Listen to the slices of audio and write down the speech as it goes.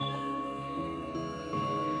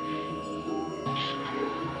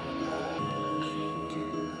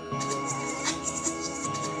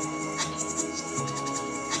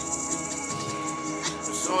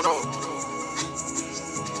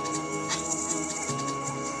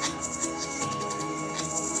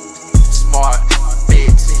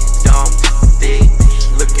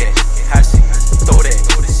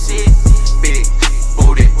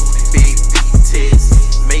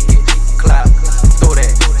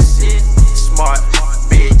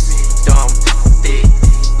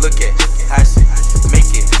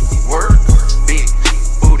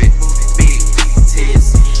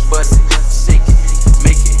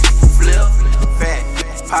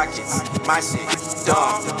shit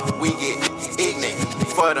dumb. We get ignorant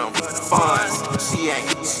for them funds. She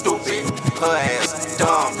ain't stupid, her ass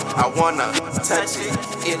dumb. I wanna touch it,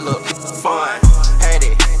 it look fun. Had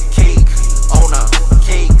it cake on a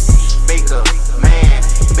cakes. Baker man,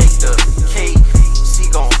 bake the cake. She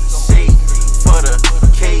gon' shake for the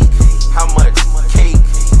cake. How much cake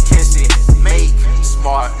can she make?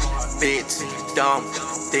 Smart bitch, dumb,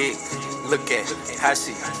 thick. Look at how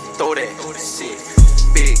she throw that shit.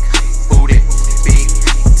 Big booty, big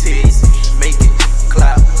titties, make it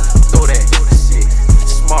clap. Throw that shit.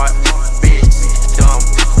 Smart bitch, dumb,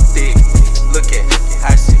 thick. Look at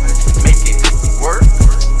how she make it work.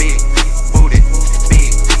 Big booty,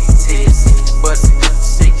 big titties, bust it,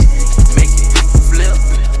 shake it, make it flip.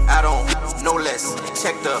 I don't know less.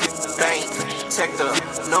 Check the bank, check the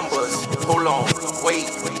numbers. Hold on, wait,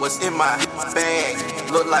 what's in my bag?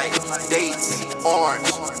 Look like dates,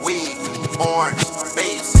 orange, weed, orange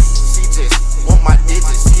face. She just want my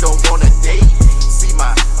digits, she don't wanna date. See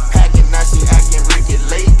my packet, now she acting Ricky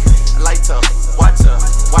Lake. I like to watch her,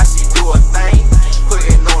 why she do her thing.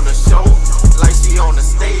 Putting on the show, like she on the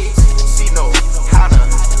stage. She know how to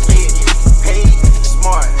get paid.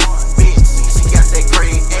 Smart bitch, she got that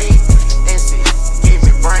grade A. And she gave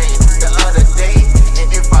me brain the other day.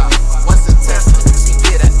 And if I was to test her, she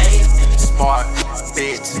get an A. Smart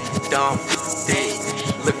bitch, dumb, thick.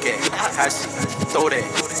 Look at how she throw that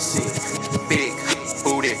shit. Big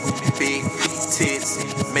booty, big tits,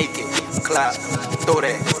 make it clap. Throw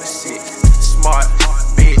that shit. Smart